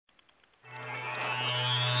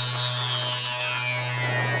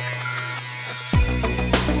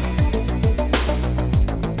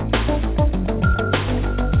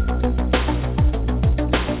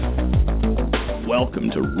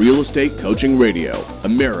Real Estate Coaching Radio,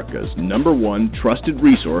 America's #1 trusted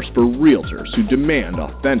resource for realtors who demand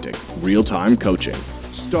authentic, real-time coaching.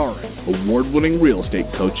 Starring award-winning real estate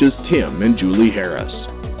coaches Tim and Julie Harris.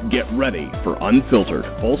 Get ready for unfiltered,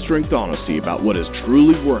 full-strength honesty about what is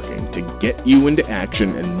truly working to get you into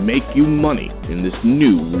action and make you money in this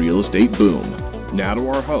new real estate boom. Now to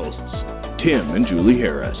our hosts, Tim and Julie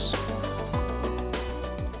Harris.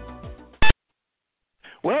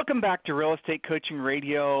 Welcome back to Real Estate Coaching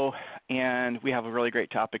Radio, and we have a really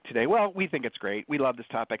great topic today. Well, we think it's great. We love this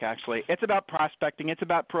topic, actually. It's about prospecting. It's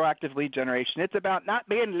about proactive lead generation. It's about not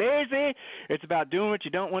being lazy. It's about doing what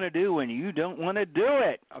you don't want to do when you don't want to do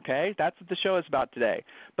it, okay? That's what the show is about today.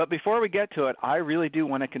 But before we get to it, I really do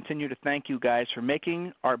want to continue to thank you guys for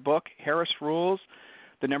making our book, Harris Rules,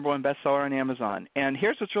 the #1 bestseller on Amazon. And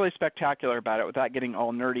here's what's really spectacular about it without getting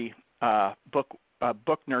all nerdy, book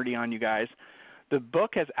nerdy on you guys. The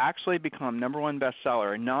book has actually become #1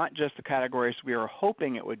 bestseller, not just the categories we were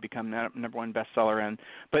hoping it would become #1 bestseller in,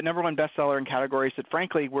 but #1 bestseller in categories that,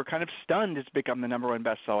 frankly, we're kind of stunned it's become the #1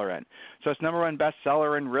 bestseller in. So it's #1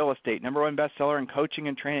 bestseller in real estate, #1 bestseller in coaching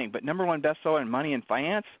and training, but #1 bestseller in money and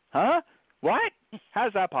finance? Huh? What? How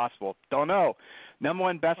is that possible? Don't know.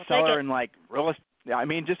 #1 bestseller in, like, real estate. I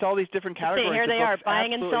mean, just all these different categories. See, here they are,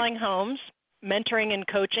 buying and selling homes, mentoring and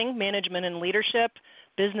coaching, management and leadership,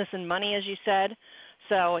 business and money, as you said.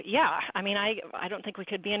 So, yeah, I mean, I don't think we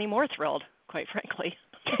could be any more thrilled, quite frankly.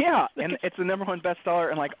 Yeah, and it's the #1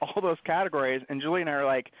 bestseller in, like, all those categories. And Julie and I are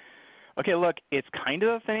like, okay, look, it's kind of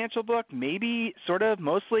a financial book, maybe sort of,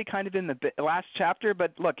 mostly kind of in the last chapter.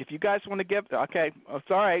 But, look, if you guys want to give, okay,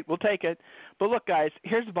 it's all right, we'll take it. But, look, guys,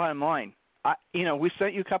 here's the bottom line. We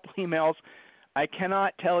sent you a couple emails. I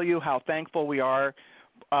cannot tell you how thankful we are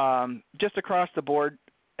just across the board.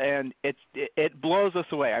 And it blows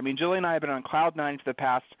us away. I mean, Julie and I have been on cloud nine for the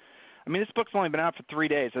past. I mean, this book's only been out for 3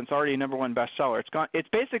 days, and it's already a #1 bestseller. It's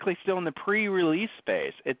basically still in the pre-release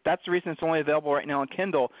phase. That's the reason it's only available right now on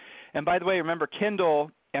Kindle. And by the way, remember Kindle,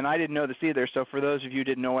 and I didn't know this either. So for those of you who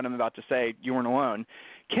didn't know what I'm about to say, you weren't alone.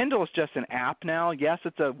 Kindle is just an app now. Yes,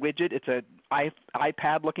 it's a widget. It's an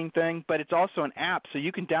iPad-looking thing, but it's also an app. So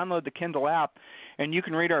you can download the Kindle app, and you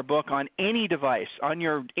can read our book on any device, on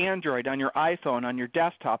your Android, on your iPhone, on your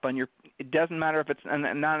desktop, it doesn't matter if it's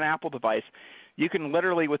not an Apple device. You can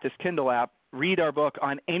literally, with this Kindle app, read our book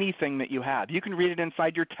on anything that you have. You can read it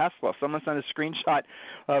inside your Tesla. Someone sent a screenshot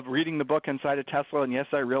of reading the book inside a Tesla, and yes,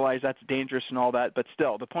 I realize that's dangerous and all that, but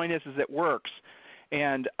still, the point is it works.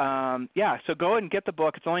 And, so go ahead and get the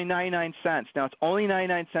book. It's only 99 cents. Now, it's only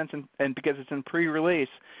 99 cents, and because it's in pre-release.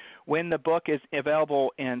 When the book is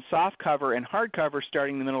available in softcover and hardcover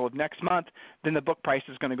starting in the middle of next month, then the book price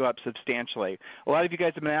is going to go up substantially. A lot of you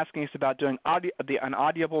guys have been asking us about doing an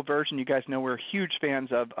Audible version. You guys know we're huge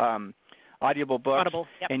fans of Audible books. Audible,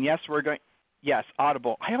 yep. And yes,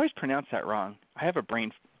 Audible. I always pronounce that wrong. I have a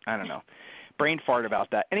brain fart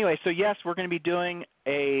about that. Anyway, so yes, we're going to be doing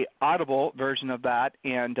a Audible version of that,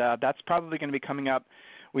 and that's probably going to be coming up.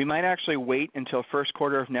 We might actually wait until first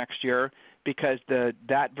quarter of next year because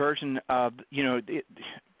that version of,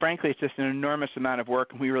 frankly, it's just an enormous amount of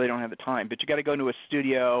work, and we really don't have the time. But you got to go into a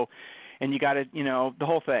studio, and you got to, the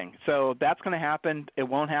whole thing. So that's going to happen. It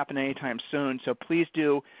won't happen anytime soon. So please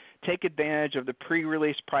do take advantage of the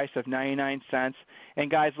pre-release price of 99 cents. And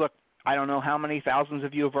guys, look, I don't know how many thousands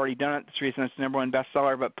of you have already done it. That's the reason it's the #1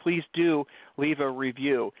 bestseller, but please do leave a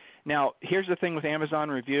review. Now, here's the thing with Amazon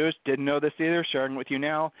reviews. Didn't know this either, sharing with you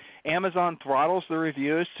now. Amazon throttles the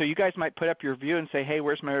reviews, so you guys might put up your review and say, hey,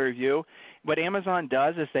 where's my review? What Amazon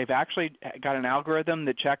does is they've actually got an algorithm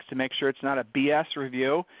that checks to make sure it's not a BS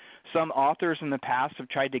review. Some authors in the past have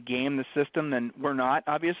tried to game the system, and we're not,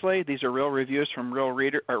 obviously. These are real reviews from real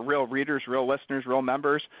readers, real listeners, real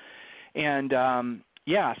members. And,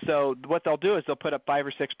 so what they'll do is they'll put up 5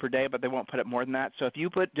 or 6 per day, but they won't put up more than that. So if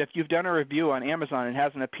you've done a review on Amazon and it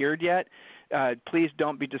hasn't appeared yet, please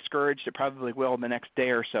don't be discouraged. It probably will in the next day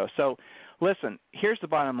or so. So listen, here's the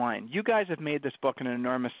bottom line. You guys have made this book an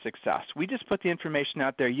enormous success. We just put the information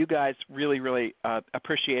out there. You guys really, really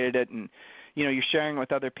appreciated it, and you're sharing it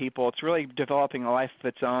with other people. It's really developing a life of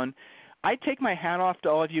its own. I take my hat off to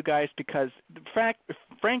all of you guys because,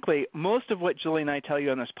 frankly, most of what Julie and I tell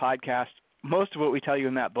you on this podcast, most of what we tell you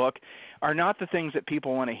in that book are not the things that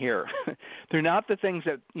people want to hear. They're not the things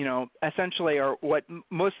that, essentially are what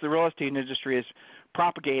most of the real estate industry is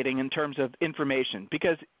propagating in terms of information,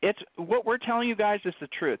 because it's what we're telling you guys is the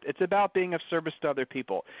truth. It's about being of service to other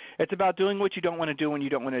people. It's about doing what you don't want to do when you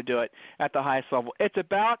don't want to do it at the highest level. It's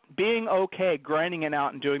about being okay, grinding it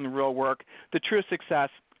out and doing the real work the true success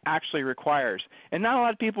actually requires. And not a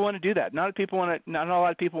lot of people want to do that. Not a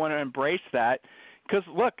lot of people want to embrace that. Because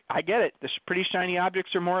look, I get it. The pretty shiny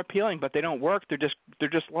objects are more appealing, but they don't work. They're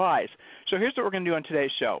just lies. So here's what we're going to do on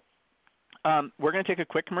today's show. We're going to take a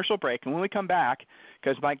quick commercial break, and when we come back,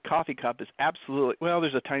 because my coffee cup is absolutely, well,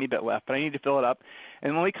 there's a tiny bit left, but I need to fill it up.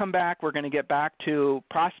 And when we come back, we're going to get back to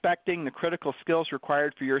prospecting, the critical skills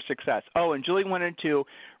required for your success. Oh, and Julie wanted to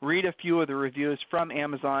read a few of the reviews from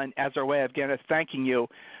Amazon as our way of, again, thanking you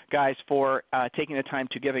guys for taking the time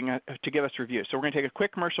to give us reviews. So we're going to take a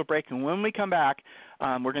quick commercial break, and when we come back,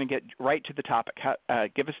 we're going to get right to the topic.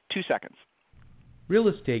 Give us 2 seconds. Real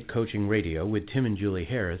Estate Coaching Radio with Tim and Julie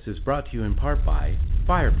Harris is brought to you in part by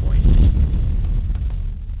FirePoint.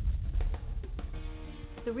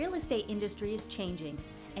 The real estate industry is changing,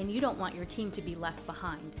 and you don't want your team to be left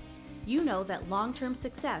behind. You know that long-term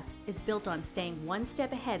success is built on staying one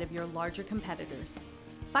step ahead of your larger competitors.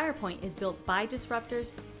 FirePoint is built by disruptors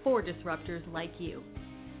for disruptors like you.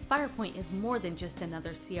 FirePoint is more than just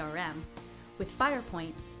another CRM. With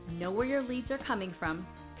FirePoint, know where your leads are coming from,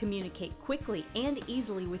 communicate quickly and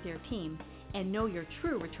easily with your team, and know your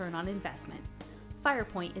true return on investment.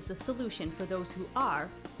 FirePoint is a solution for those who are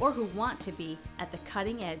or who want to be at the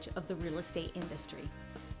cutting edge of the real estate industry.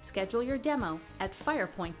 Schedule your demo at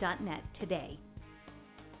firepoint.net today.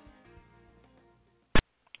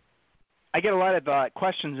 I get a lot of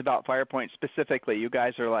questions about FirePoint specifically. You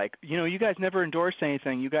guys are like, you guys never endorse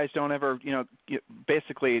anything. You guys don't ever,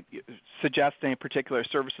 basically suggest any particular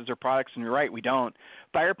services or products, and you're right, we don't.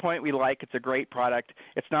 FirePoint we like. It's a great product.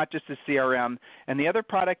 It's not just a CRM. And the other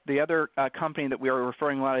product, the other company that we are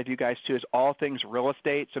referring a lot of you guys to is All Things Real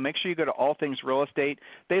Estate. So make sure you go to All Things Real Estate.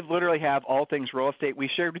 They literally have All Things Real Estate. We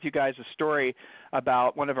shared with you guys a story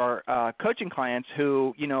about one of our coaching clients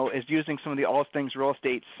who, is using some of the All Things Real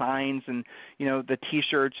Estate signs and, the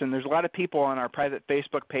T-shirts. And there's a lot of people on our private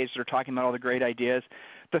Facebook page that are talking about all the great ideas.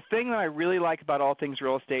 The thing that I really like about All Things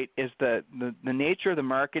Real Estate is the nature of the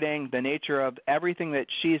marketing, the nature of everything that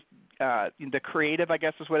she's the creative, I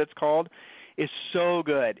guess is what it's called, is so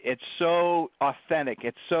good. It's so authentic.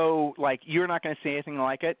 It's so you're not going to see anything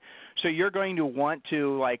like it. So you're going to want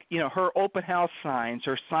to her open house signs,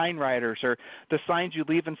 her sign writers, or the signs you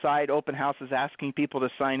leave inside open houses asking people to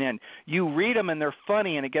sign in. You read them and they're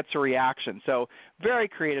funny and it gets a reaction. So very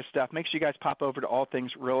creative stuff. Make sure you guys pop over to All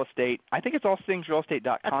Things Real Estate. I think it's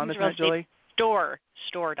allthingsrealestate.com, isn't it, Julie?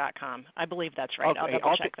 Store.com. I believe that's right. Okay. I'll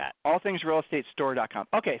double check that. Allthingsrealestatestore.com.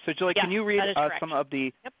 Okay, so Julie, can you read some of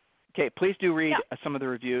the Yep. Okay, please do read some of the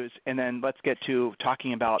reviews, and then let's get to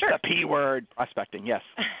talking about the P word, prospecting. Yes.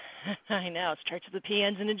 I know. It starts with a P,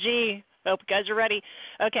 ends in a G. Hope you guys are ready.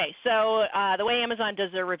 Okay, so the way Amazon does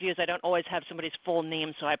their reviews, I don't always have somebody's full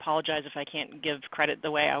name, so I apologize if I can't give credit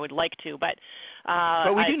the way I would like to. But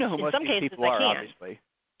we do know who most of these people are, obviously.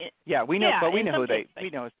 We know, but we know who they.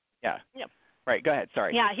 We know. Yeah. Yep. Right, go ahead.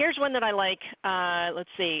 Sorry. Yeah, here's one that I like. Let's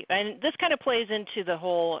see. And this kind of plays into the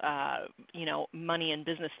whole, money and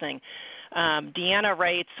business thing. Deanna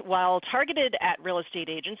writes, while targeted at real estate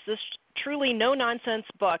agents, this truly no-nonsense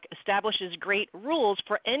book establishes great rules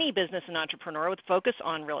for any business and entrepreneur with focus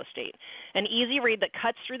on real estate. An easy read that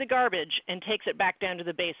cuts through the garbage and takes it back down to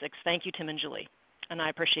the basics. Thank you, Tim and Julie. And I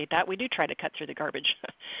appreciate that. We do try to cut through the garbage.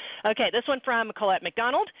 Okay, this one from Colette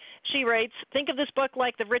McDonald. She writes, think of this book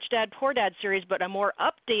like the Rich Dad, Poor Dad series, but a more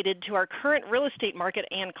updated to our current real estate market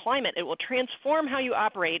and climate. It will transform how you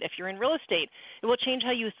operate if you're in real estate. It will change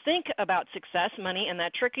how you think about success, money, and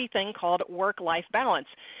that tricky thing called work-life balance.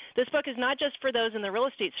 This book is not just for those in the real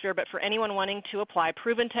estate sphere, but for anyone wanting to apply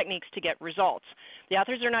proven techniques to get results. The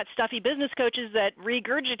authors are not stuffy business coaches that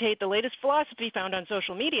regurgitate the latest philosophy found on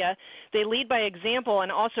social media. They lead by example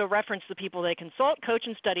and also reference the people they consult, coach,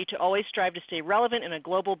 and study to always strive to stay relevant in a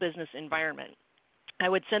global business environment. I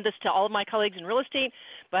would send this to all of my colleagues in real estate,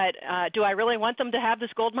 but do I really want them to have this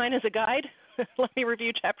goldmine as a guide? Let me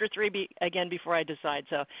review Chapter 3 again before I decide.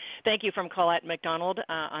 So thank you from Colette McDonald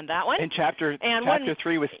on that one. And Chapter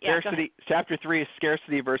 3 was scarcity. Chapter 3 is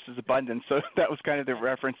scarcity versus abundance. So that was kind of the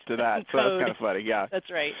reference to that. So that's kind of funny. Yeah.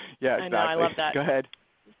 That's right. Yeah, exactly. I know. I love that. Go ahead.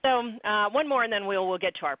 So one more, and then we'll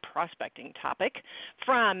get to our prospecting topic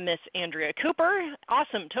from Miss Andrea Cooper.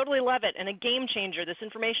 Awesome. Totally love it. And a game changer. This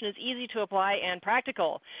information is easy to apply and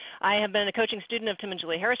practical. I have been a coaching student of Tim and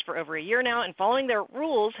Julie Harris for over a year now, and following their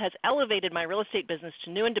rules has elevated my real estate business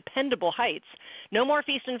to new and dependable heights. No more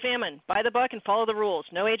feast and famine. Buy the book and follow the rules.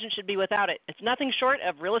 No agent should be without it. It's nothing short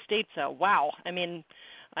of real estate. So, wow. I mean,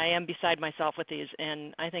 I am beside myself with these,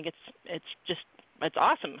 and I think it's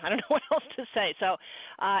awesome. I don't know what else to say. So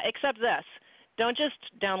except this. Don't just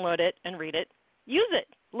download it and read it. Use it.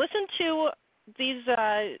 Listen to these,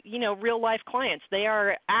 real-life clients. They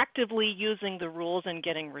are actively using the rules and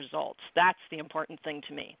getting results. That's the important thing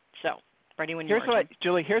to me. So Ready when you are.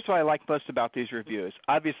 Julie, here's what I like most about these reviews.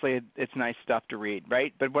 Obviously, it's nice stuff to read,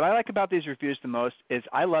 right? But what I like about these reviews the most is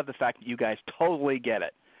I love the fact that you guys totally get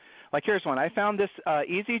it. Like, here's one. I found this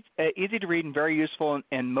easy to read and very useful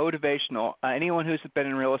and motivational. Anyone who's been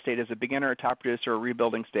in real estate as a beginner, a top producer, or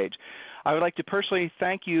rebuilding stage. I would like to personally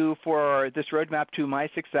thank you for this roadmap to my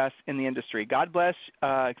success in the industry. God bless.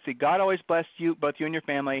 God always bless you, both you and your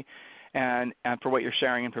family, and for what you're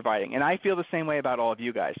sharing and providing. And I feel the same way about all of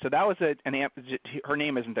you guys. So that was her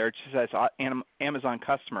name isn't there. It just says Amazon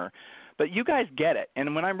customer. But you guys get it.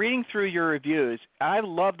 And when I'm reading through your reviews, I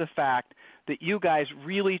love the fact that you guys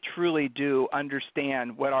really, truly do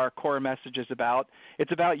understand what our core message is about.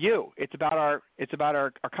 It's about you. It's about our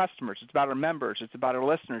customers. It's about our members. It's about our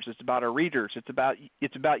listeners. It's about our readers. It's about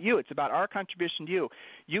you. It's about our contribution to you.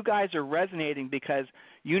 You guys are resonating because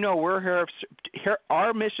you know we're here.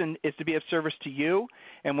 Our mission is to be of service to you.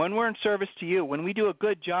 And when we're in service to you, when we do a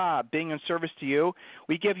good job being in service to you,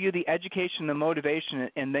 we give you the education, the motivation,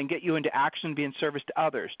 and then get you into action, be in service to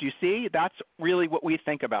others. Do you see? That's really what we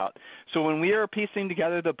think about. So when we are piecing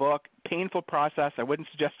together the book, painful process, I wouldn't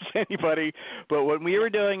suggest it to anybody, but when we were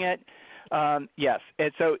doing it, yes.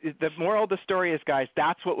 And so the moral of the story is, guys,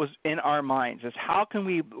 that's what was in our minds, is how can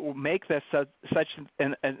we make this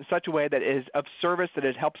in such a way that is of service, that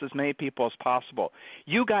it helps as many people as possible.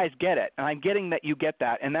 You guys get it, and I'm getting that you get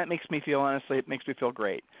that, and that makes me feel, honestly, it makes me feel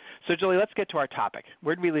great. So, Julie, let's get to our topic.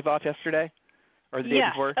 Where did we leave off yesterday or the day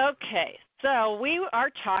before? Okay. So we are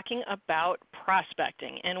talking about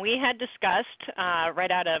prospecting, and we had discussed right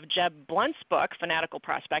out of Jeb Blunt's book, Fanatical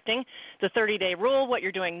Prospecting, the 30-day rule. What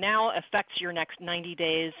you're doing now affects your next 90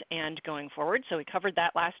 days and going forward. So we covered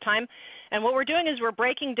that last time. And what we're doing is we're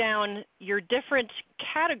breaking down your different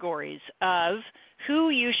categories of who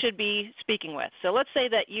you should be speaking with. So let's say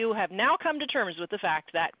that you have now come to terms with the fact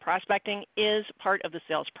that prospecting is part of the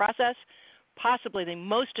sales process, possibly the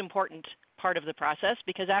most important part of the process,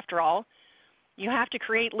 because after all, you have to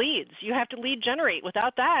create leads. You have to lead generate.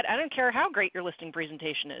 Without that, I don't care how great your listing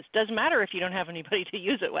presentation is. Doesn't matter if you don't have anybody to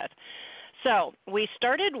use it with. So we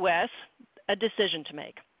started with a decision to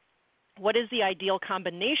make. What is the ideal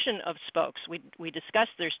combination of spokes? We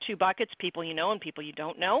discussed there's two buckets, people you know and people you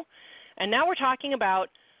don't know. And now we're talking about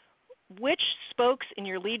which spokes in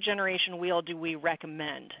your lead generation wheel do we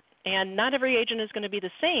recommend. And not every agent is going to be the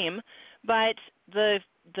same, but the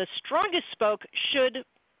strongest spoke should,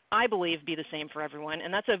 I believe, be the same for everyone,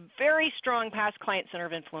 and that's a very strong past client center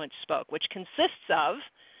of influence spoke, which consists of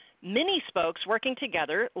mini spokes working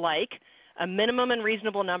together, like a minimum and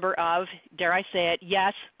reasonable number of, dare I say it,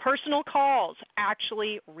 yes, personal calls,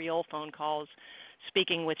 actually real phone calls,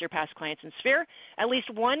 speaking with your past clients in Sphere, at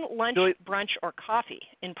least one lunch, brunch, or coffee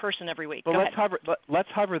in person every week. Well, let's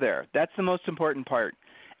hover there. That's the most important part.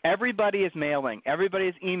 Everybody is mailing. Everybody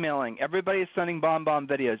is emailing. Everybody is sending bomb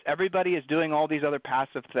videos. Everybody is doing all these other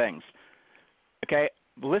passive things. Okay?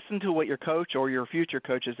 Listen to what your coach or your future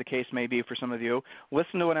coach, as the case may be for some of you.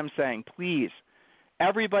 Listen to what I'm saying, please.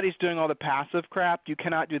 Everybody's doing all the passive crap. You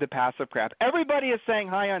cannot do the passive crap. Everybody is saying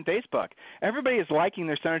hi on Facebook. Everybody is liking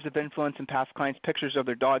their centers of influence and past clients' pictures of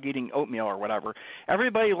their dog eating oatmeal or whatever.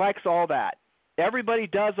 Everybody likes all that. Everybody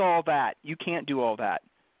does all that. You can't do all that.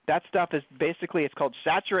 That stuff is basically, it's called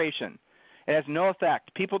saturation. It has no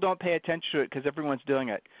effect. People don't pay attention to it because everyone's doing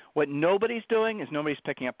it. What nobody's doing is nobody's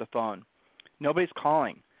picking up the phone. Nobody's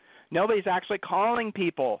calling. Nobody's actually calling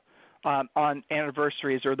people on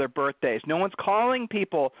anniversaries or their birthdays. No one's calling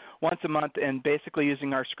people once a month and basically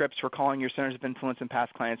using our scripts for calling your centers of influence and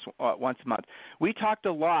past clients once a month. We talked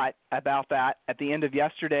a lot about that at the end of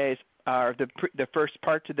yesterday's the first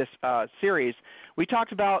part to this series. We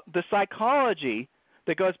talked about the psychology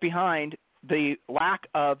that goes behind the lack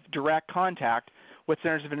of direct contact with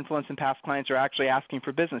centers of influence and past clients are actually asking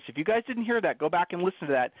for business. If you guys didn't hear that, go back and listen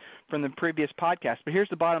to that from the previous podcast. But here's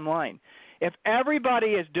the bottom line. If everybody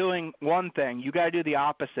is doing one thing, you got to do the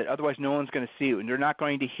opposite. Otherwise, no one's going to see you, and they're not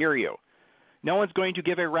going to hear you. No one's going to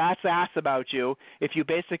give a rat's ass about you if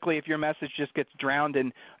your message just gets drowned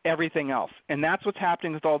in everything else. And that's what's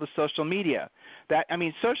happening with all the social media.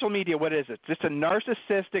 Social media, what is it? It's just a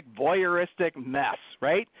narcissistic, voyeuristic mess,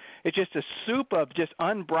 right? It's just a soup of just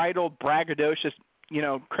unbridled, braggadocious,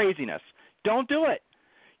 craziness. Don't do it.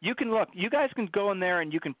 You guys can go in there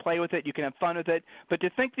and you can play with it, you can have fun with it, but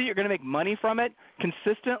to think that you're going to make money from it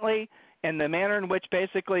consistently in the manner in which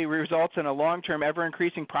basically results in a long-term,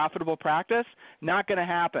 ever-increasing profitable practice, not going to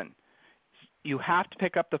happen. You have to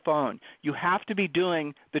pick up the phone. You have to be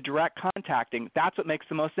doing the direct contacting. That's what makes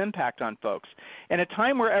the most impact on folks. In a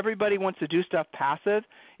time where everybody wants to do stuff passive,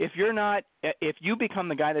 if you become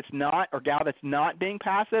the guy that's not or gal that's not being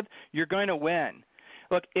passive, you're going to win.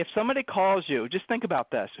 Look, if somebody calls you, just think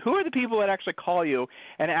about this. Who are the people that actually call you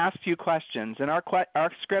and ask you questions? And our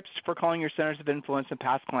scripts for calling your centers of influence and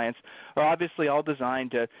past clients are obviously all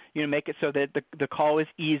designed to, make it so that the call is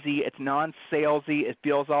easy, it's non-salesy, it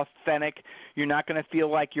feels authentic. You're not going to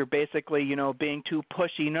feel like you're basically, being too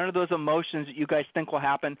pushy. None of those emotions that you guys think will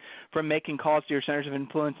happen from making calls to your centers of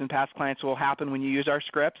influence and past clients will happen when you use our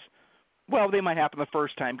scripts. Well, they might happen the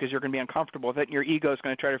first time because you're going to be uncomfortable with it, and your ego is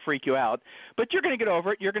going to try to freak you out. But you're going to get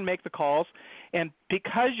over it. You're going to make the calls. And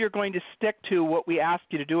because you're going to stick to what we ask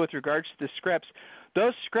you to do with regards to the scripts,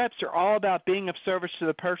 those scripts are all about being of service to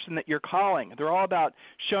the person that you're calling. They're all about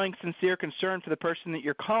showing sincere concern for the person that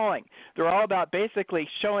you're calling. They're all about basically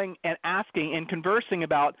showing and asking and conversing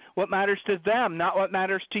about what matters to them, not what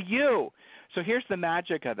matters to you. So here's the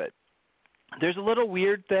magic of it. There's a little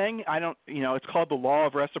weird thing. It's called the law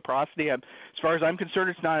of reciprocity. As far as I'm concerned,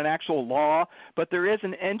 it's not an actual law, but there is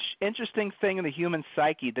an interesting thing in the human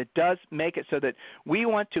psyche that does make it so that we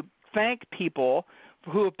want to thank people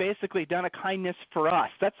who have basically done a kindness for us.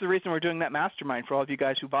 That's the reason we're doing that mastermind for all of you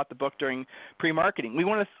guys who bought the book during pre-marketing. We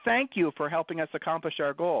want to thank you for helping us accomplish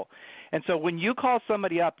our goal. And so when you call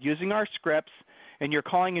somebody up using our scripts and you're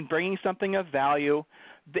calling and bringing something of value,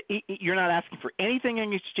 you're not asking for anything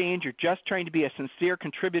in exchange. You're just trying to be a sincere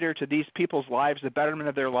contributor to these people's lives, the betterment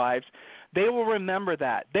of their lives. They will remember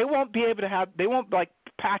that. They won't be able to they won't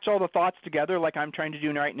patch all the thoughts together like I'm trying to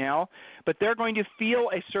do right now, but they're going to feel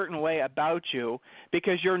a certain way about you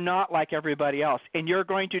because you're not like everybody else, and you're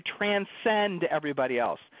going to transcend everybody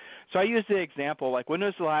else. So I use the example, like when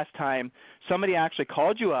was the last time somebody actually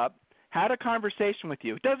called you up, had a conversation with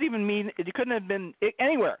you? It doesn't even mean it couldn't have been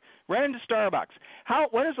anywhere. Ran into Starbucks.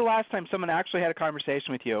 When is the last time someone actually had a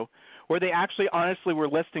conversation with you where they actually honestly were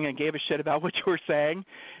listening and gave a shit about what you were saying,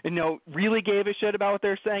 and really gave a shit about what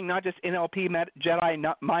they're saying, not just NLP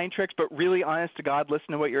Jedi mind tricks, but really honest to God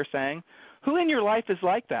listen to what you're saying? Who in your life is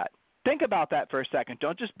like that? Think about that for a second.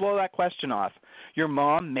 Don't just blow that question off. Your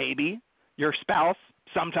mom, maybe. Your spouse,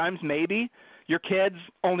 sometimes, maybe. Your kids,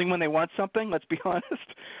 only when they want something, let's be honest.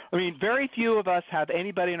 I mean, very few of us have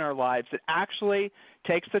anybody in our lives that actually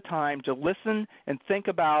takes the time to listen and think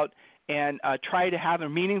about and try to have a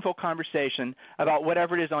meaningful conversation about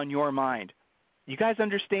whatever it is on your mind. You guys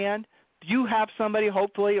understand? You have somebody,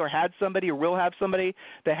 hopefully, or had somebody, or will have somebody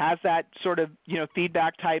that has that sort of,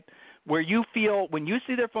 feedback type where you feel when you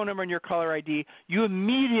see their phone number and your caller ID, you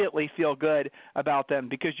immediately feel good about them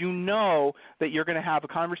because you know that you're going to have a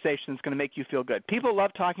conversation that's going to make you feel good. People love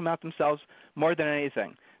talking about themselves more than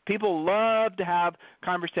anything. People love to have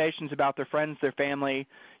conversations about their friends, their family,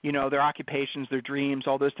 their occupations, their dreams,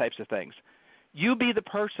 all those types of things. You be the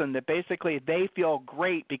person that basically they feel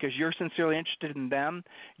great because you're sincerely interested in them.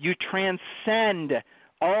 You transcend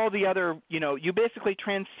all the other, you basically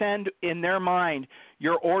transcend in their mind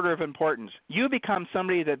your order of importance. You become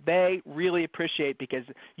somebody that they really appreciate because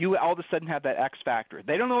you all of a sudden have that X factor.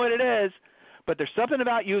 They don't know what it is, but there's something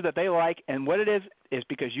about you that they like, and what it is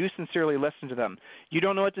because you sincerely listen to them. You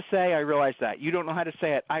don't know what to say, I realize that. You don't know how to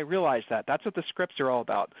say it, I realize that. That's what the scripts are all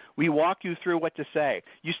about. We walk you through what to say.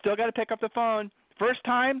 You still got to pick up the phone. First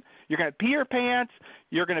time, you're going to pee your pants.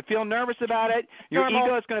 You're going to feel nervous about it. Your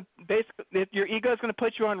ego is going to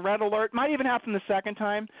put you on red alert. Might even happen the second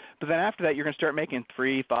time, but then after that, you're going to start making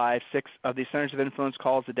 3, 5, 6 of these centers of influence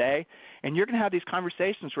calls a day, and you're going to have these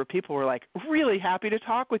conversations where people are like really happy to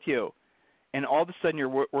talk with you, and all of a sudden your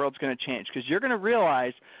world's going to change because you're going to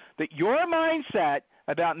realize that your mindset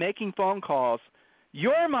about making phone calls,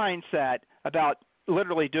 your mindset about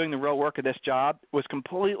literally doing the real work of this job was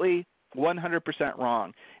completely 100%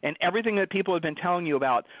 wrong. And everything that people have been telling you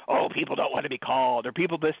about, people don't want to be called, or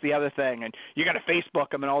people this, the other thing, and you got to Facebook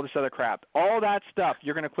them and all this other crap, all that stuff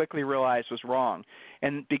you're going to quickly realize was wrong.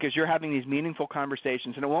 And because you're having these meaningful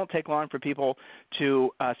conversations, and it won't take long for people to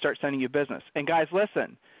start sending you business. And guys,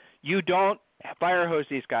 listen, you don't fire hose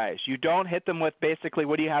these guys. You don't hit them with basically,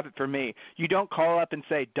 what do you have it for me? You don't call up and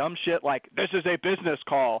say dumb shit like, this is a business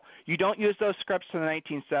call. You don't use those scripts from the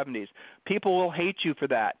 1970s. People will hate you for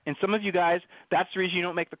that. And some of you guys, that's the reason you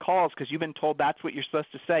don't make the calls because you've been told that's what you're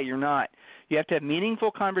supposed to say. You're not. You have to have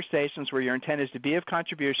meaningful conversations where your intent is to be of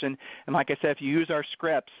contribution. And like I said, if you use our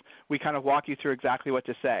scripts, we kind of walk you through exactly what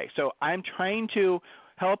to say. So I'm trying to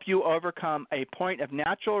help you overcome a point of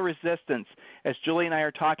natural resistance as Julie and I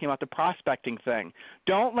are talking about the prospecting thing.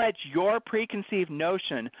 Don't let your preconceived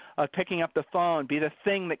notion of picking up the phone be the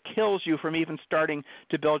thing that kills you from even starting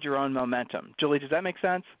to build your own momentum. Julie, does that make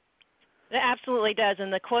sense? It absolutely does.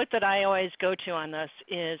 And the quote that I always go to on this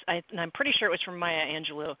is, and I'm pretty sure it was from Maya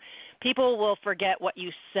Angelou, people will forget what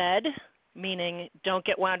you said, meaning don't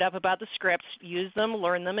get wound up about the scripts. Use them,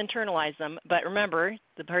 learn them, internalize them. But remember,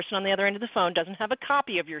 the person on the other end of the phone doesn't have a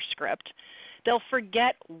copy of your script. They'll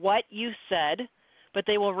forget what you said, but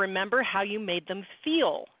they will remember how you made them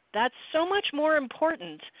feel. That's so much more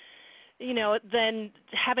important, than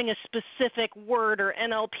having a specific word or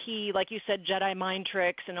NLP, like you said, Jedi mind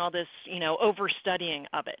tricks and all this, overstudying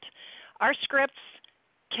of it. Our scripts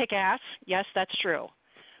kick ass. Yes, that's true.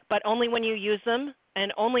 But only when you use them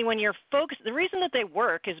and only when you're focused. The reason that they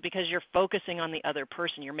work is because you're focusing on the other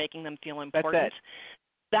person. You're making them feel important.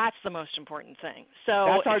 That's the most important thing.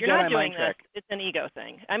 So if you're not doing this, it's an ego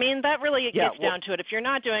thing. I mean, that really gets down to it. If you're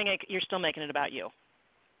not doing it, you're still making it about you.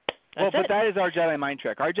 But that is our Jedi mind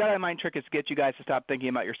trick. Our Jedi mind trick is to get you guys to stop thinking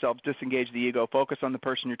about yourselves, disengage the ego, focus on the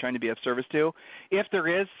person you're trying to be of service to. If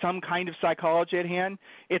there is some kind of psychology at hand,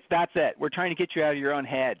 that's it. We're trying to get you out of your own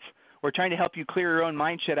heads. We're trying to help you clear your own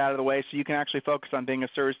mind shit out of the way so you can actually focus on being of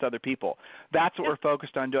service to other people. That's what we're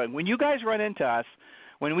focused on doing. When you guys run into us,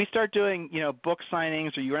 when we start doing, book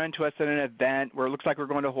signings, or you run into us at an event where it looks like we're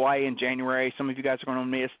going to Hawaii in January, some of you guys are going to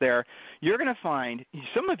meet us there, you're going to find,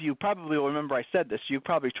 some of you probably will remember I said this, you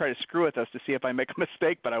probably try to screw with us to see if I make a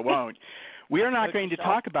mistake, but I won't. We are not going to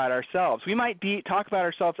talk about ourselves. We might talk about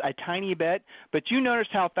ourselves a tiny bit, but you notice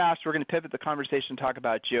how fast we're going to pivot the conversation and talk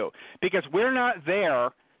about you, because we're not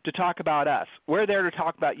there to talk about us. We're there to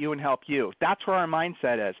talk about you and help you. That's where our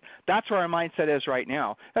mindset is. That's where our mindset is right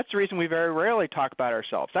now. That's the reason we very rarely talk about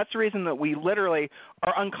ourselves. That's the reason that we literally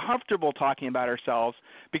are uncomfortable talking about ourselves,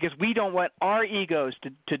 because we don't want our egos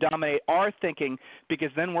to dominate our thinking, because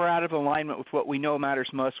then we're out of alignment with what we know matters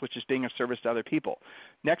most, which is being of service to other people.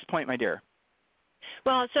 Next point, my dear.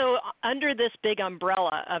 Well, so under this big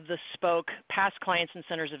umbrella of the Spoke, past clients and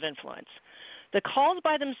centers of influence, the calls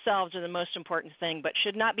by themselves are the most important thing, but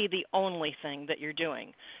should not be the only thing that you're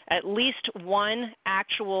doing. At least one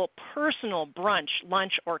actual personal brunch,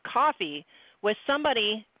 lunch, or coffee with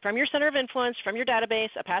somebody from your center of influence, from your database,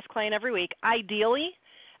 a past client every week, ideally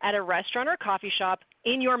at a restaurant or coffee shop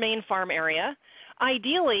in your main farm area,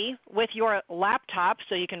 ideally with your laptop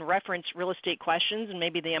so you can reference real estate questions and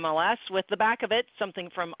maybe the MLS, with the back of it something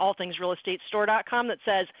from allthingsrealestatestore.com that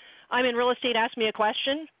says, I'm in real estate, ask me a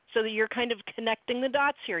question. So that you're kind of connecting the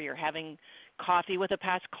dots here. You're having coffee with a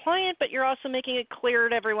past client, but you're also making it clear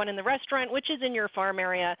to everyone in the restaurant, which is in your farm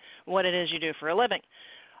area, what it is you do for a living.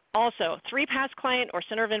 Also, 3 past client or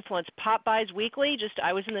center of influence pop-bys weekly. Just,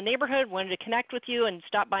 I was in the neighborhood, wanted to connect with you and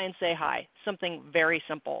stop by and say hi. Something very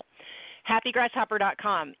simple.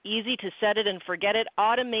 HappyGrasshopper.com. Easy to set it and forget it.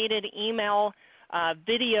 Automated email,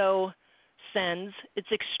 video sends.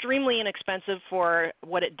 It's extremely inexpensive for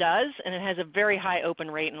what it does, and it has a very high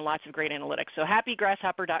open rate and lots of great analytics. So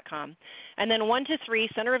happygrasshopper.com. And then 1 to 3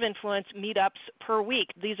 center of influence meetups per week.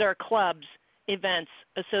 These are clubs, events,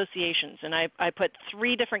 associations, and I put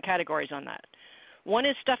 3 different categories on that. One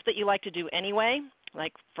is stuff that you like to do anyway.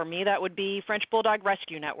 Like for me, that would be French Bulldog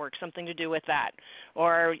Rescue Network, something to do with that,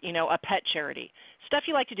 or a pet charity. Stuff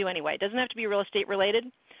you like to do anyway. It doesn't have to be real estate related.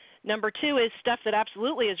 Number 2 is stuff that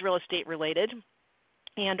absolutely is real estate related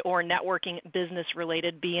and or networking business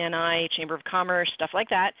related, BNI, Chamber of Commerce, stuff like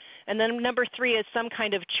that. And then number 3 is some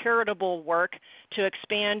kind of charitable work to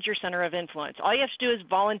expand your center of influence. All you have to do is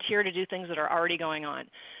volunteer to do things that are already going on.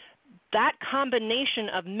 That combination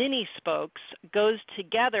of mini spokes goes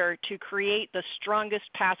together to create the strongest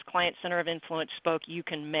past client center of influence spoke you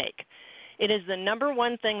can make. It is the number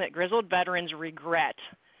one thing that grizzled veterans regret,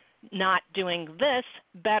 not doing this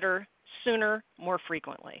better, sooner, more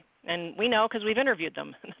frequently. And we know because we've interviewed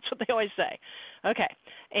them. That's what they always say. Okay,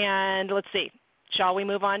 and let's see. Shall we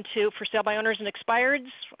move on to for sale by owners and expireds?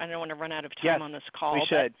 I don't want to run out of time on this call. We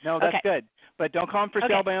should. No, that's good. But don't call them for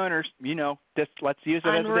sale by owners. Just let's use it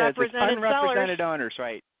as it is. It's unrepresented owners,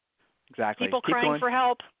 right? Exactly. People crying for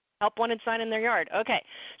help. Help wanted sign in their yard. Okay,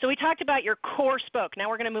 so we talked about your core spoke. Now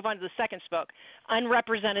we're going to move on to the second spoke,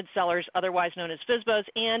 unrepresented sellers, otherwise known as FSBOs,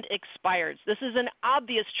 and expireds. This is an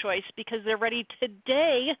obvious choice because they're ready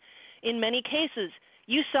today in many cases.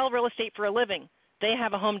 You sell real estate for a living. They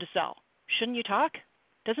have a home to sell. Shouldn't you talk?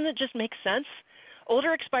 Doesn't it just make sense?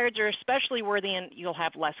 Older expireds are especially worthy and you'll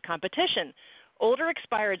have less competition. Older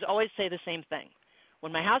expireds always say the same thing.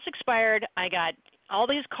 When my house expired, I got all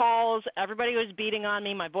these calls, everybody was beating on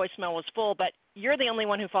me, my voicemail was full, but you're the only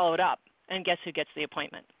one who followed up, and guess who gets the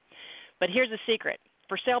appointment? But here's the secret.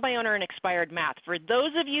 For sale by owner and expired math, for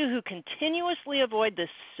those of you who continuously avoid this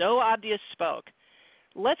so obvious spoke,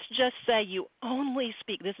 let's just say you only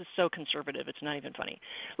speak, this is so conservative, it's not even funny.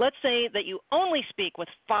 Let's say that you only speak with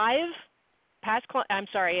 5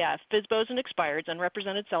 FSBOs and expireds,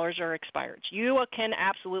 unrepresented sellers or expireds. You can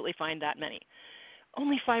absolutely find that many.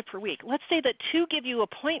 Only 5 per week. Let's say that 2 give you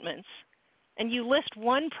appointments and you list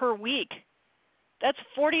 1 per week. That's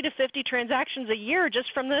 40 to 50 transactions a year just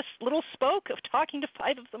from this little spoke of talking to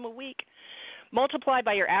 5 of them a week. Multiply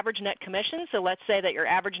by your average net commission. So let's say that your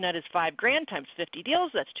average net is $5,000 times 50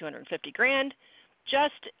 deals. That's $250,000.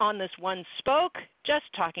 Just on this one spoke, just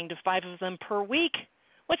talking to 5 of them per week.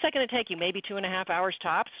 What's that going to take you? Maybe 2.5 hours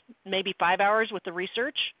tops, maybe 5 hours with the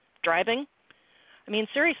research, driving. I mean,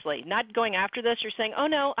 seriously, not going after this. You're saying, oh,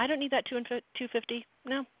 no, I don't need that $250.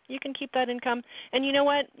 No, you can keep that income. And you know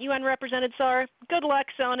what, you unrepresented seller, good luck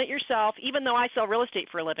selling it yourself, even though I sell real estate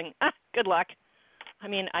for a living. Good luck. I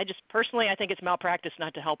mean, I think it's malpractice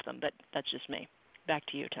not to help them, but that's just me. Back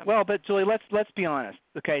to you, Tim. Well, but Julie, let's be honest.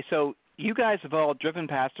 Okay, so you guys have all driven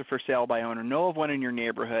past a for sale by owner, know of one in your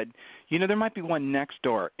neighborhood. You know there might be one next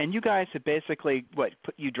door, and you guys have basically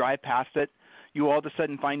you drive past it. You all of a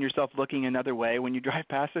sudden find yourself looking another way when you drive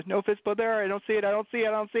past it. No FSBO there. I don't see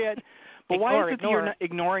it. But why is it you're not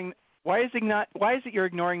ignoring? Why is it you're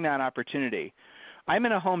ignoring that opportunity? I'm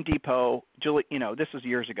in a Home Depot, Julie. This was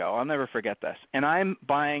years ago. I'll never forget this. And I'm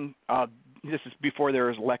buying. This is before there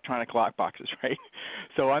was electronic lock boxes, right?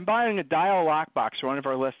 So I'm buying a dial lock box for one of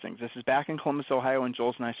our listings. This is back in Columbus, Ohio, when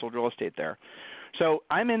Jules and I sold real estate there. So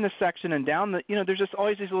I'm in this section, and down there's just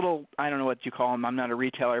always these little, I don't know what you call them, I'm not a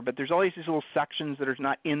retailer, but there's always these little sections that are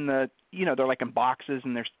not in the, they're like in boxes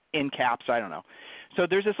and there's end caps, I don't know. So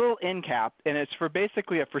there's this little end cap, and it's for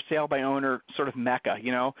basically a for sale by owner sort of mecca,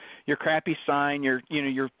 your crappy sign, your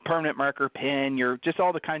permanent marker pin, your just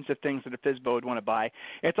all the kinds of things that a FSBO would want to buy.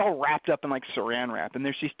 It's all wrapped up in like saran wrap, and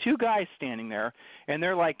there's these 2 guys standing there, and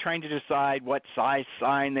they're like trying to decide what size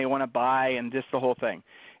sign they want to buy and just the whole thing.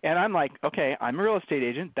 And I'm like, okay, I'm a real estate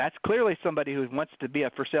agent. That's clearly somebody who wants to be a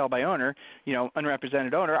for sale by owner,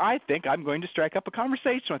 unrepresented owner. I think I'm going to strike up a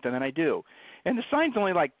conversation with them, and I do. And the sign's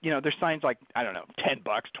only like, there's signs like, I don't know, $10,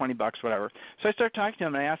 $20, whatever. So I start talking to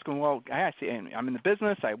them, and I ask them, well, I see, I'm in the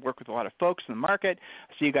business. I work with a lot of folks in the market.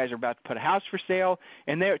 I see you guys are about to put a house for sale.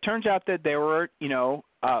 And it turns out that they were,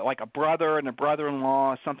 like a brother and a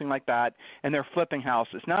brother-in-law, something like that, and they're flipping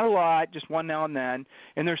houses. Not a lot, just one now and then.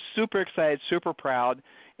 And they're super excited, super proud.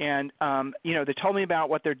 And, they told me about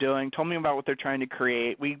what they're doing, told me about what they're trying to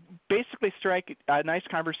create. We basically strike a nice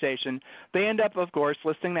conversation. They end up, of course,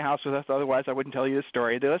 listing the house with us. Otherwise, I wouldn't tell you the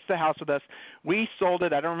story. They list the house with us. We sold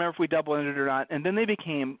it. I don't remember if we double-ended it or not. And then they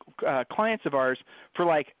became clients of ours for,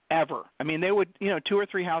 like, ever. I mean, they would, 2 or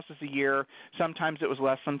 3 houses a year. Sometimes it was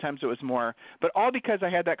less. Sometimes it was more. But all because I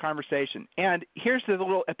had that conversation. And here's the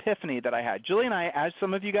little epiphany that I had. Julie and I, as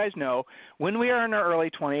some of you guys know, when we are in our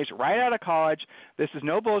early 20s, right out of college, this is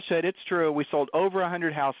no bullshit. It's true. We sold over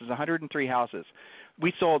 100 houses, 103 houses.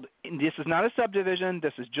 We sold, this is not a subdivision,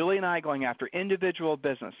 this is Julie and I going after individual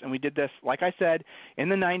business. And we did this, like I said, in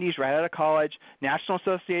the 90s, right out of college. National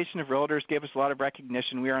Association of Realtors gave us a lot of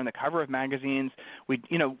recognition. We were on the cover of magazines. We,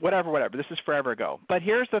 whatever. This is forever ago. But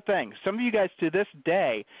here's the thing. Some of you guys to this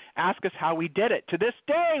day ask us how we did it. To this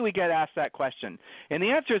day, we get asked that question. And the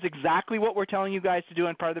answer is exactly what we're telling you guys to do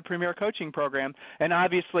in part of the Premier Coaching Program. And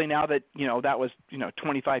obviously now that, that was,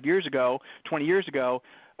 20 years ago,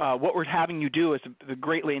 what we're having you do is the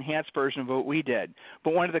greatly enhanced version of what we did.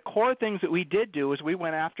 But one of the core things that we did do is we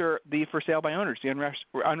went after the for sale by owners, the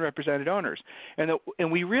unrepresented owners.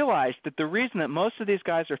 And we realized that the reason that most of these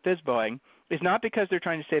guys are FSBOing is not because they're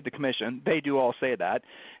trying to save the commission. They do all say that.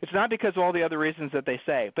 It's not because of all the other reasons that they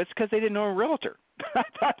say, but it's because they didn't know a realtor. I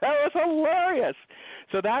thought that was hilarious.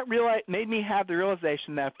 So that made me have the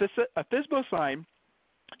realization that a FSBO sign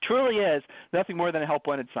truly is nothing more than a help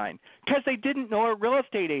wanted sign because they didn't know a real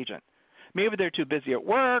estate agent. Maybe they're too busy at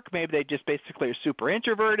work. Maybe they just basically are super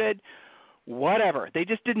introverted. Whatever. They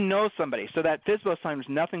just didn't know somebody. So that FSBO sign was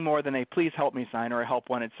nothing more than a please help me sign or a help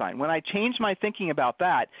wanted sign. When I changed my thinking about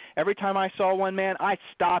that, every time I saw one, man, I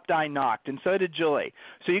stopped, I knocked, and so did Julie.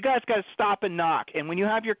 So you guys got to stop and knock. And when you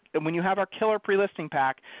have our killer pre-listing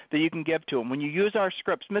pack that you can give to them, when you use our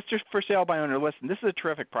scripts, Mr. For Sale by Owner, listen, this is a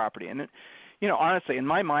terrific property. And honestly, in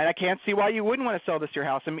my mind, I can't see why you wouldn't want to sell this your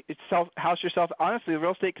house. I mean, house yourself. Honestly, the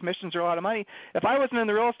real estate commissions are a lot of money. If I wasn't in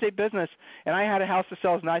the real estate business and I had a house to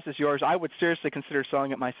sell as nice as yours, I would seriously consider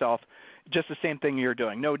selling it myself. Just the same thing you're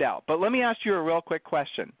doing, no doubt. But let me ask you a real quick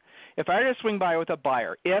question. If I were to swing by with a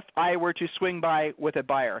buyer,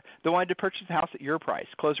 that wanted to purchase the house at your price,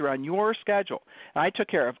 close around your schedule, and I took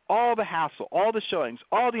care of all the hassle, all the showings,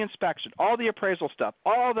 all the inspection, all the appraisal stuff,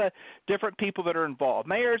 all the different people that are involved.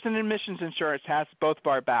 Mayors and Admissions Insurance has both of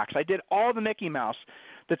our backs. I did all the Mickey Mouse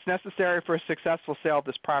that's necessary for a successful sale of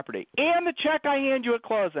this property. And the check I hand you at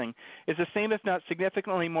closing is the same, if not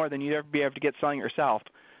significantly more, than you'd ever be able to get selling it yourself.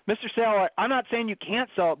 Mr. Seller, I'm not saying you can't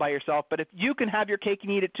sell it by yourself, but if you can have your cake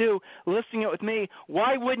and eat it too, listing it with me,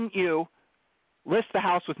 why wouldn't you list the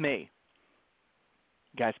house with me?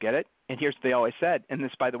 You guys get it? And here's what they always said, and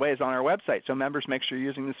this, by the way, is on our website, so members, make sure you're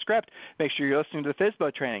using the script. Make sure you're listening to the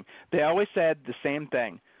FSBO training. They always said the same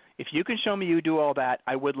thing. If you can show me you do all that,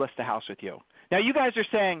 I would list the house with you. Now, you guys are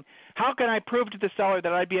saying, how can I prove to the seller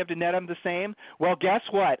that I'd be able to net them the same? Well, guess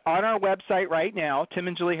what? On our website right now,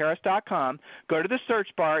 timandjulieharris.com, go to the search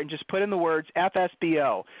bar and just put in the words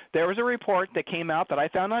FSBO. There was a report that came out that I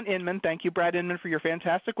found on Inman. Thank you, Brad Inman, for your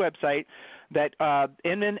fantastic website. That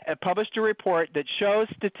Inman published a report that shows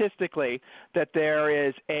statistically that there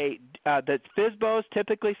is that FSBOs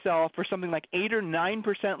typically sell for something like 8 or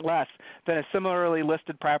 9% less than a similarly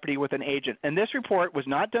listed property with an agent. And this report was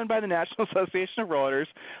not done by the National Association of Realtors,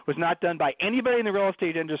 was not done by anybody in the real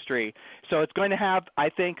estate industry. So it's going to have, I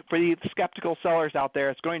think, for the skeptical sellers out there,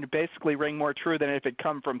 it's going to basically ring more true than if it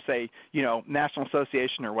come from, say, National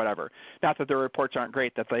Association or whatever. Not that their reports aren't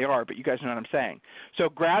great, that they are, but you guys know what I'm saying. So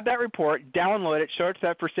grab that report, download it, show it to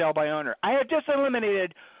that for sale by owner. I have just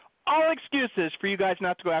eliminated all excuses for you guys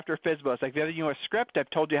not to go after FSBOs. I've given you a script.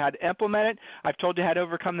 I've told you how to implement it. I've told you how to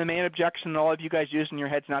overcome the main objection that all of you guys use in your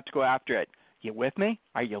heads not to go after it. You with me?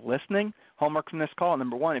 Are you listening? Homework from this call.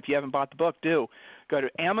 Number one, if you haven't bought the book, do. Go to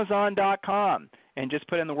Amazon.com and just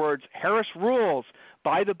put in the words Harris Rules.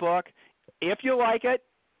 Buy the book. If you like it,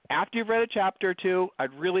 after you've read a chapter or two,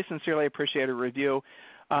 I'd really sincerely appreciate a review.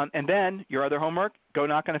 And then your other homework, go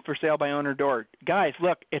knock on a for sale by owner door. Guys,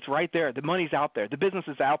 look, it's right there. The money's out there. The business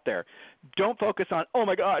is out there. Don't focus on, oh,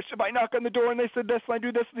 my gosh, if I knock on the door and they said this and I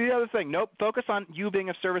do this and the other thing. Nope. Focus on you being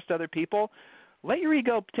of service to other people. Let your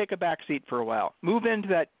ego take a back seat for a while. Move into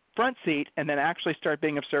that front seat and then actually start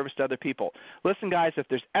being of service to other people. Listen, guys, if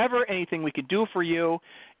there's ever anything we can do for you,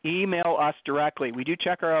 email us directly. We do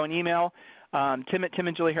check our own email. Tim at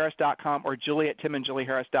timandjulieharris.com or Julie at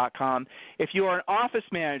timandjulieharris.com. If you are an office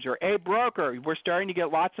manager, a broker, we're starting to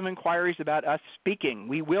get lots of inquiries about us speaking.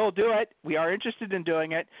 We will do it. We are interested in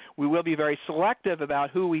doing it. We will be very selective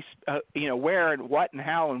about who we, where and what and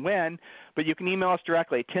how and when, but you can email us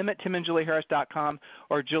directly, Tim at timandjulieharris.com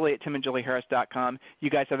or Julie at timandjulieharris.com. You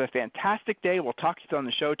guys have a fantastic day. We'll talk to you on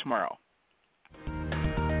the show tomorrow.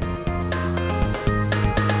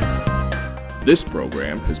 This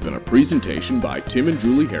program has been a presentation by Tim and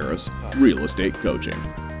Julie Harris, Real Estate Coaching.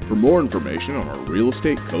 For more information on our real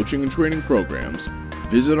estate coaching and training programs,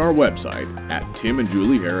 visit our website at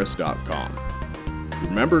timandjulieharris.com.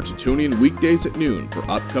 Remember to tune in weekdays at noon for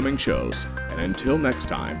upcoming shows, and until next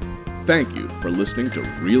time, thank you for listening to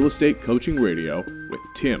Real Estate Coaching Radio with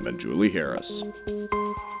Tim and Julie Harris.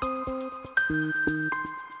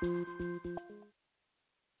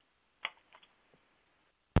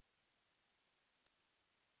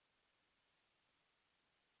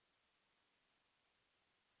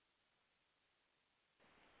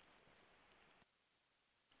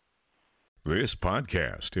 This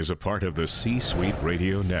podcast is a part of the C-Suite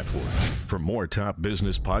Radio Network. For more top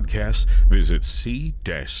business podcasts, visit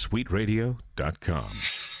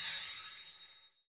c-suiteradio.com.